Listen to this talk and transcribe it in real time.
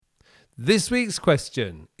This week's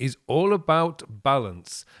question is all about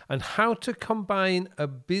balance and how to combine a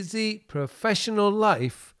busy professional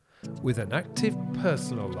life with an active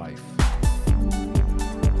personal life.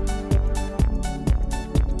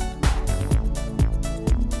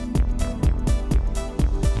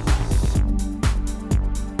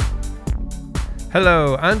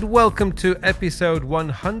 Hello and welcome to episode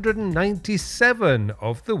 197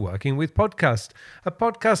 of the Working With podcast, a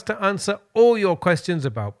podcast to answer all your questions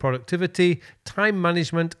about productivity, time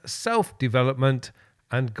management, self-development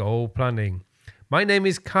and goal planning. My name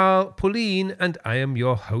is Carl Pullein and I am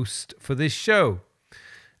your host for this show.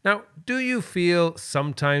 Now, do you feel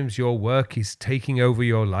sometimes your work is taking over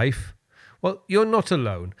your life? Well, you're not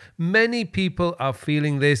alone. Many people are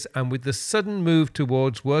feeling this, and with the sudden move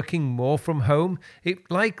towards working more from home, it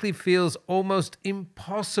likely feels almost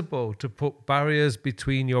impossible to put barriers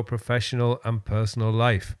between your professional and personal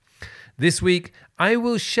life. This week, I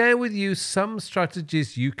will share with you some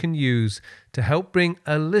strategies you can use to help bring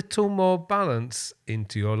a little more balance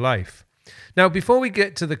into your life. Now, before we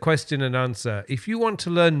get to the question and answer, if you want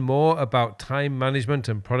to learn more about time management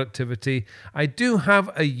and productivity, I do have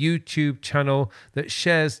a YouTube channel that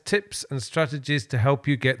shares tips and strategies to help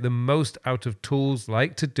you get the most out of tools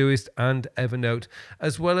like Todoist and Evernote,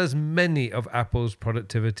 as well as many of Apple's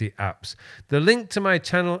productivity apps. The link to my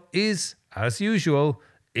channel is, as usual,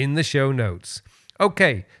 in the show notes.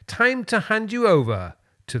 Okay, time to hand you over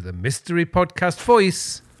to the mystery podcast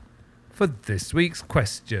voice for this week's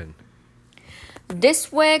question.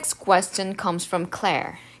 This week's question comes from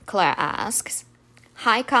Claire. Claire asks,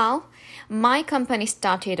 Hi Carl, my company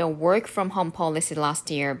started a work from home policy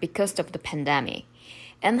last year because of the pandemic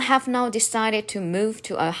and have now decided to move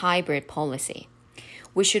to a hybrid policy.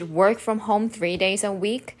 We should work from home 3 days a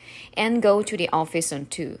week and go to the office on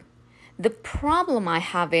 2. The problem I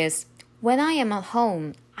have is when I am at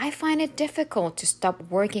home, I find it difficult to stop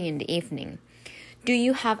working in the evening. Do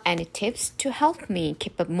you have any tips to help me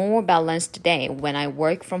keep a more balanced day when I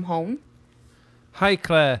work from home? Hi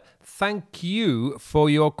Claire, thank you for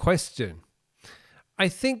your question. I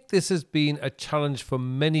think this has been a challenge for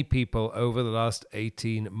many people over the last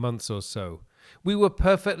 18 months or so. We were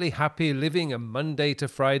perfectly happy living a Monday to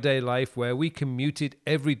Friday life where we commuted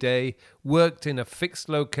every day, worked in a fixed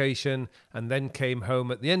location, and then came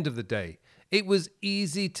home at the end of the day. It was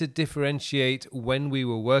easy to differentiate when we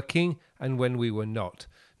were working and when we were not.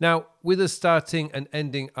 Now, with us starting and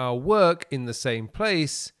ending our work in the same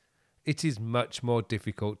place, it is much more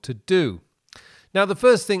difficult to do. Now, the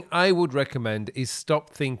first thing I would recommend is stop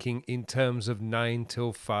thinking in terms of 9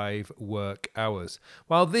 till 5 work hours.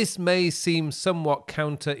 While this may seem somewhat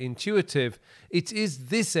counterintuitive, it is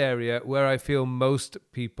this area where I feel most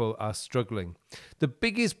people are struggling. The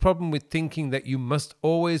biggest problem with thinking that you must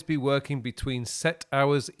always be working between set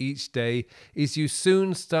hours each day is you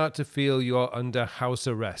soon start to feel you're under house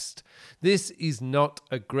arrest. This is not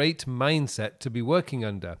a great mindset to be working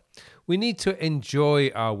under. We need to enjoy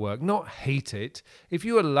our work, not hate it. If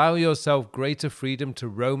you allow yourself greater freedom to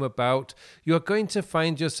roam about, you are going to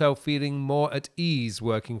find yourself feeling more at ease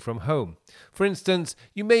working from home. For instance,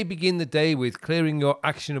 you may begin the day with clearing your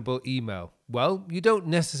actionable email. Well, you don't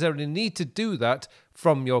necessarily need to do that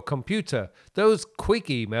from your computer. Those quick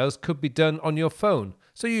emails could be done on your phone.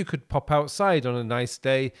 So you could pop outside on a nice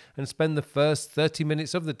day and spend the first 30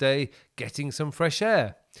 minutes of the day getting some fresh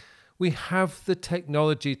air. We have the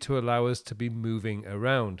technology to allow us to be moving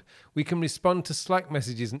around. We can respond to Slack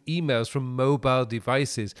messages and emails from mobile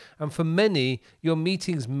devices. And for many, your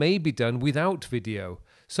meetings may be done without video.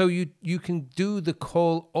 So you can do the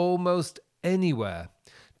call almost anywhere.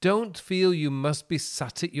 Don't feel you must be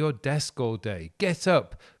sat at your desk all day. Get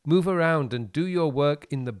up, move around, and do your work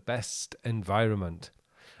in the best environment.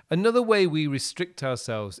 Another way we restrict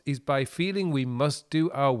ourselves is by feeling we must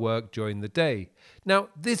do our work during the day. Now,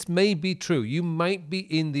 this may be true. You might be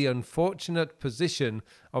in the unfortunate position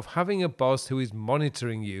of having a boss who is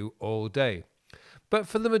monitoring you all day. But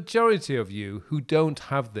for the majority of you who don't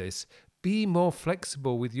have this, be more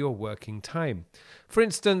flexible with your working time. For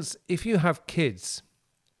instance, if you have kids,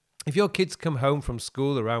 if your kids come home from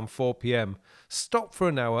school around 4 p.m., stop for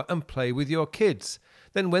an hour and play with your kids.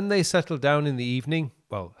 Then when they settle down in the evening,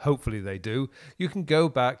 well, hopefully they do, you can go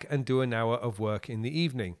back and do an hour of work in the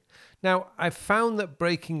evening. Now, I've found that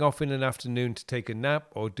breaking off in an afternoon to take a nap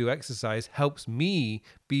or do exercise helps me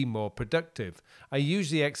be more productive. I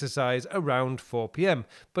usually exercise around 4 p.m.,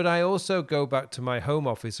 but I also go back to my home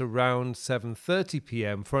office around 7:30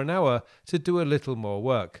 p.m. for an hour to do a little more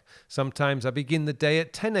work. Sometimes I begin the day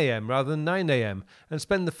at 10 a.m. rather than 9 a.m. and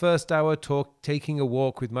spend the first hour taking a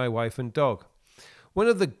walk with my wife and dog. One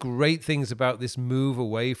of the great things about this move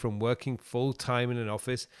away from working full-time in an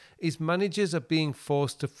office is managers are being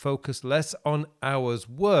forced to focus less on hours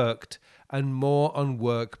worked and more on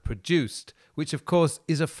work produced, which of course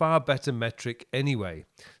is a far better metric anyway.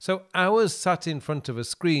 So hours sat in front of a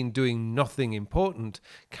screen doing nothing important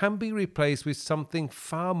can be replaced with something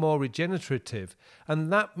far more regenerative,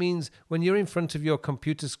 and that means when you're in front of your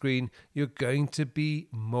computer screen, you're going to be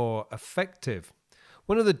more effective.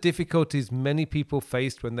 One of the difficulties many people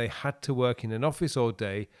faced when they had to work in an office all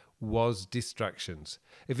day was distractions.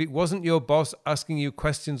 If it wasn't your boss asking you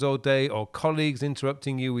questions all day or colleagues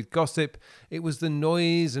interrupting you with gossip, it was the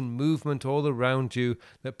noise and movement all around you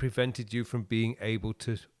that prevented you from being able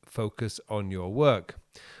to focus on your work.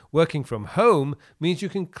 Working from home means you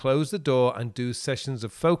can close the door and do sessions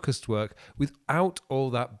of focused work without all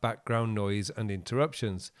that background noise and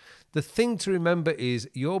interruptions. The thing to remember is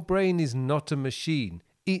your brain is not a machine.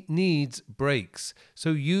 It needs breaks.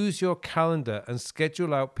 So use your calendar and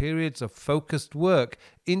schedule out periods of focused work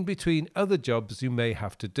in between other jobs you may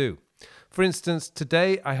have to do. For instance,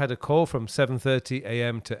 today I had a call from 7:30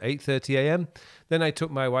 a.m. to 8:30 a.m. Then I took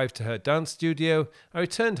my wife to her dance studio. I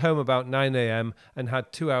returned home about 9 a.m. and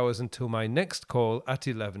had 2 hours until my next call at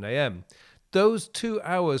 11 a.m. Those 2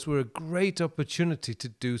 hours were a great opportunity to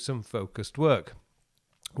do some focused work.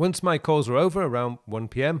 Once my calls were over around 1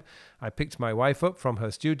 p.m., I picked my wife up from her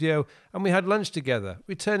studio and we had lunch together,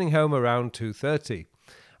 returning home around 2:30.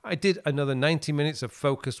 I did another 90 minutes of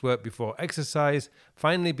focused work before exercise.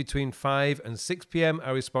 Finally, between 5 and 6 p.m., I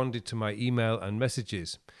responded to my email and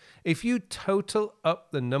messages. If you total up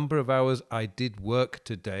the number of hours I did work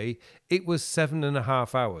today, it was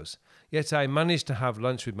 7.5 hours. Yet I managed to have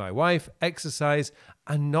lunch with my wife, exercise,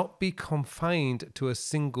 and not be confined to a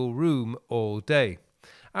single room all day.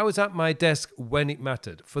 I was at my desk when it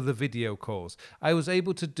mattered for the video calls. I was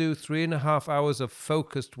able to do 3.5 hours of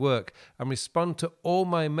focused work and respond to all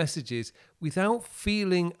my messages without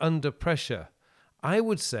feeling under pressure. I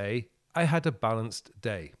would say I had a balanced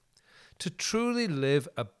day. To truly live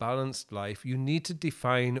a balanced life, you need to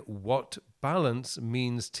define what balance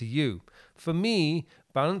means to you. For me,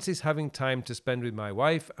 balance is having time to spend with my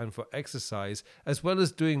wife and for exercise, as well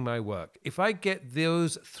as doing my work. If I get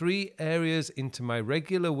those 3 areas into my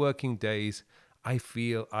regular working days, I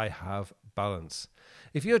feel I have balance.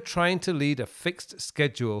 If you're trying to lead a fixed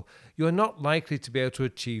schedule, you're not likely to be able to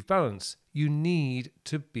achieve balance. You need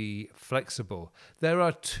to be flexible. There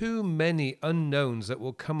are too many unknowns that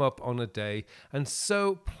will come up on a day, and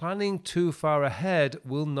so planning too far ahead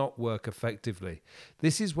will not work effectively.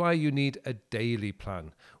 This is why you need a daily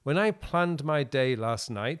plan. When I planned my day last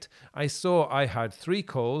night, I saw I had 3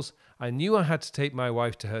 calls. I knew I had to take my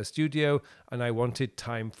wife to her studio, and I wanted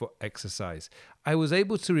time for exercise. I was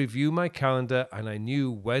able to review my calendar, and I knew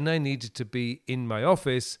when I needed to be in my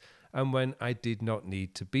office and when I did not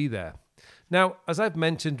need to be there. Now, as I've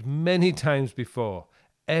mentioned many times before,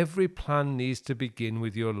 every plan needs to begin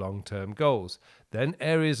with your long-term goals, then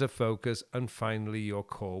areas of focus, and finally your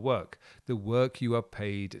core work, the work you are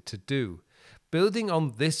paid to do. Building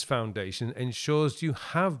on this foundation ensures you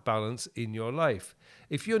have balance in your life.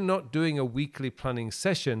 If you're not doing a weekly planning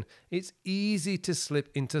session, it's easy to slip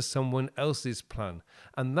into someone else's plan,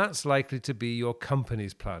 and that's likely to be your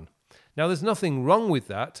company's plan. Now, there's nothing wrong with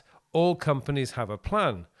that. All companies have a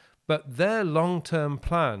plan, but their long-term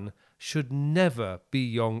plan should never be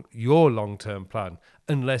your long-term plan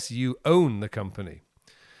unless you own the company.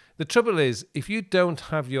 The trouble is, if you don't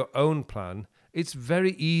have your own plan, it's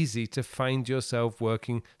very easy to find yourself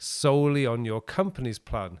working solely on your company's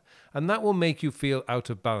plan, and that will make you feel out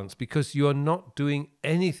of balance because you are not doing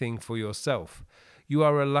anything for yourself. You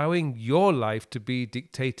are allowing your life to be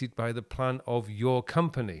dictated by the plan of your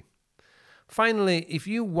company. Finally, if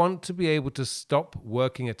you want to be able to stop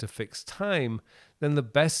working at a fixed time, then the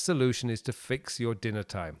best solution is to fix your dinner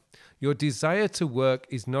time. Your desire to work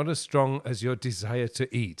is not as strong as your desire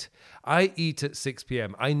to eat. I eat at 6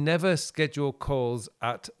 p.m. I never schedule calls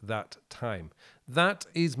at that time. That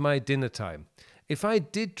is my dinner time. If I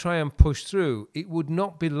did try and push through, it would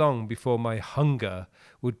not be long before my hunger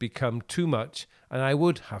would become too much and I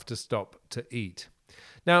would have to stop to eat.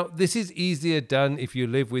 Now, this is easier done if you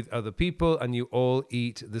live with other people and you all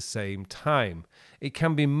eat the same time. It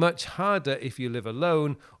can be much harder if you live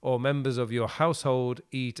alone or members of your household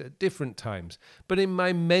eat at different times. But in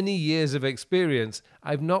my many years of experience,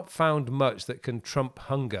 I've not found much that can trump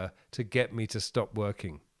hunger to get me to stop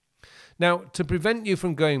working. Now, to prevent you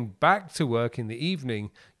from going back to work in the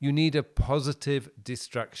evening, you need a positive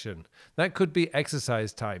distraction. That could be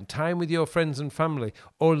exercise time, time with your friends and family,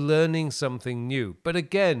 or learning something new. But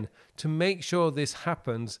again, to make sure this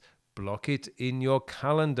happens, block it in your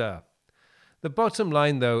calendar. The bottom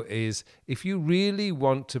line, though, is if you really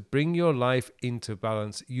want to bring your life into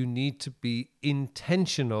balance, you need to be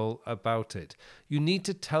intentional about it. You need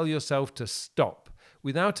to tell yourself to stop.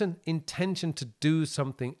 Without an intention to do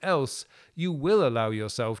something else, you will allow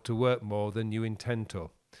yourself to work more than you intend to.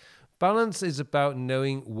 Balance is about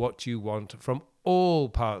knowing what you want from all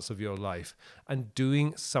parts of your life and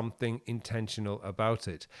doing something intentional about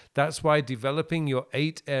it. That's why developing your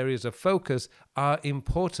 8 areas of focus are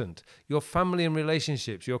important. Your family and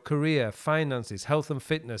relationships, your career, finances, health and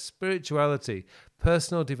fitness, spirituality,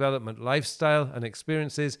 personal development, lifestyle and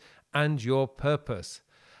experiences, and your purpose.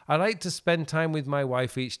 I like to spend time with my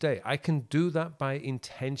wife each day. I can do that by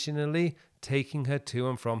intentionally taking her to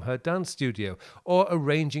and from her dance studio or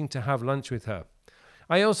arranging to have lunch with her.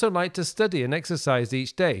 I also like to study and exercise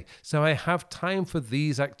each day, so I have time for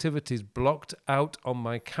these activities blocked out on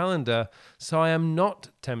my calendar so I am not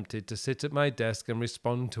tempted to sit at my desk and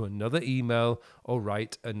respond to another email or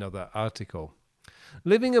write another article.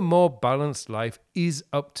 Living a more balanced life is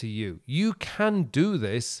up to you. You can do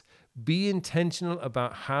this. Be intentional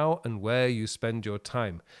about how and where you spend your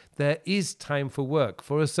time. There is time for work,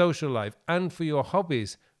 for a social life, and for your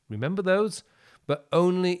hobbies. Remember those? But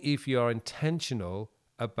only if you are intentional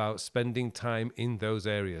about spending time in those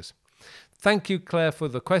areas. Thank you, Claire, for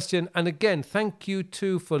the question. And again, thank you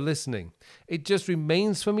too for listening. It just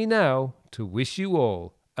remains for me now to wish you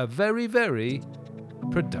all a very, very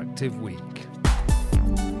productive week.